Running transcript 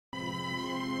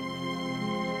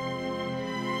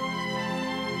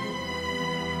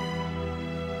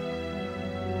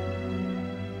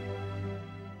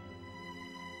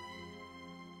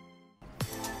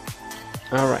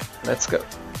Alright, let's go.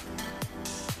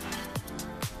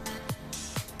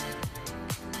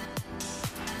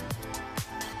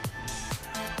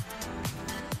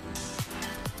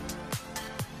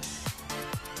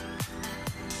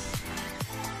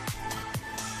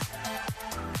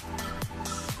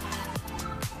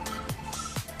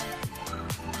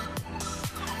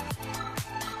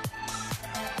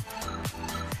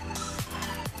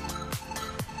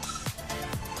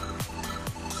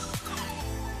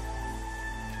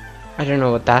 I don't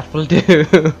know what that will do.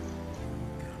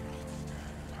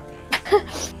 I'm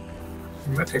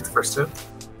gonna take the first hit.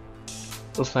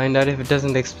 We'll find out if it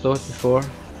doesn't explode before.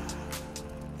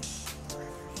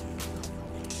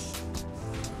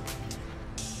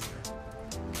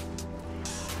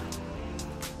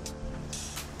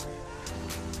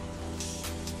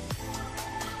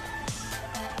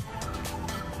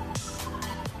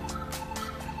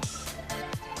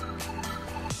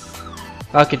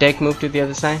 Okay, take move to the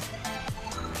other side.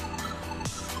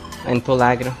 And pull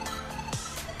aggro.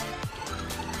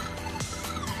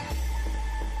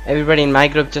 Everybody in my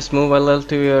group just move a little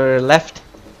to your left.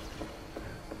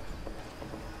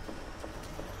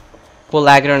 Pull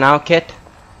aggro now, Kit.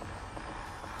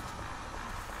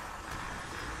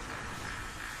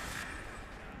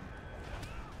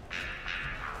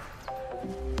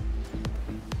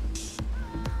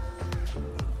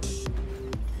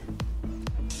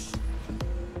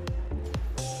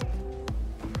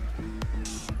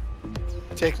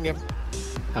 Taking him.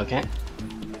 Okay.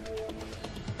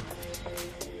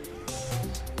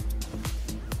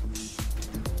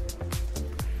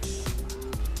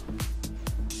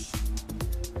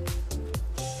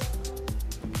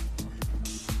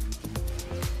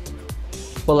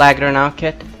 Pull aggro now,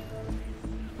 Kit.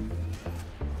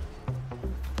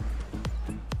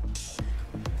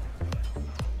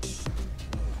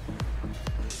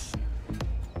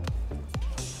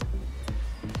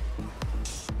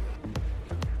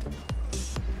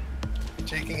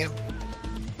 Taking him.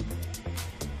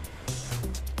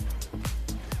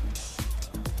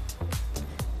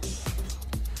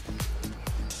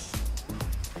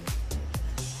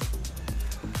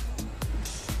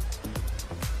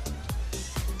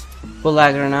 Pull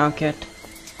aggro now, Kit.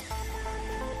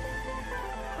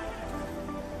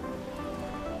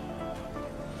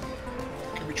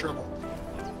 Could be trouble.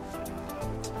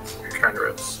 You're trying to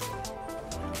rinse.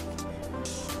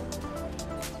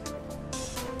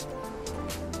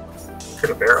 Could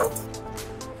have barreled.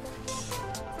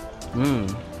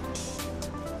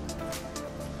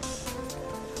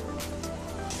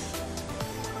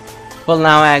 Pull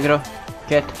now, aggro.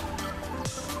 Kit.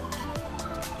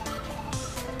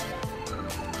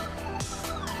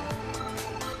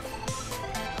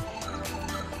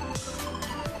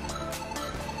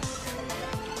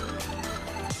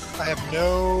 I have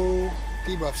no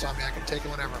debuffs on me. I can take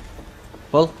him whenever.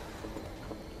 Pull.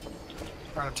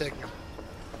 Alright, I'm taking him.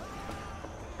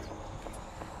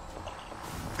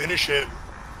 Finish it.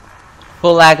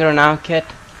 Pull aggro now, Kit.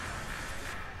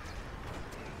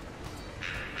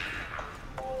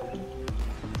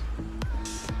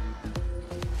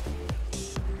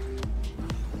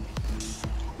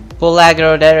 Pull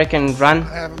aggro, Derek, and run.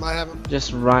 I have him. I have him.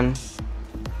 Just run.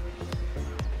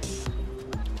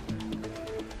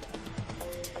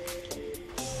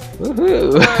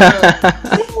 Woohoo!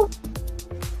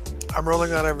 I'm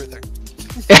rolling on everything.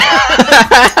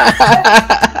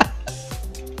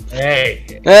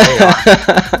 Hey,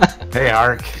 hey,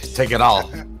 Ark, take it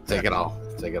all, take it all,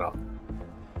 take it all.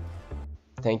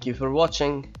 Thank you for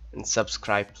watching and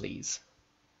subscribe, please.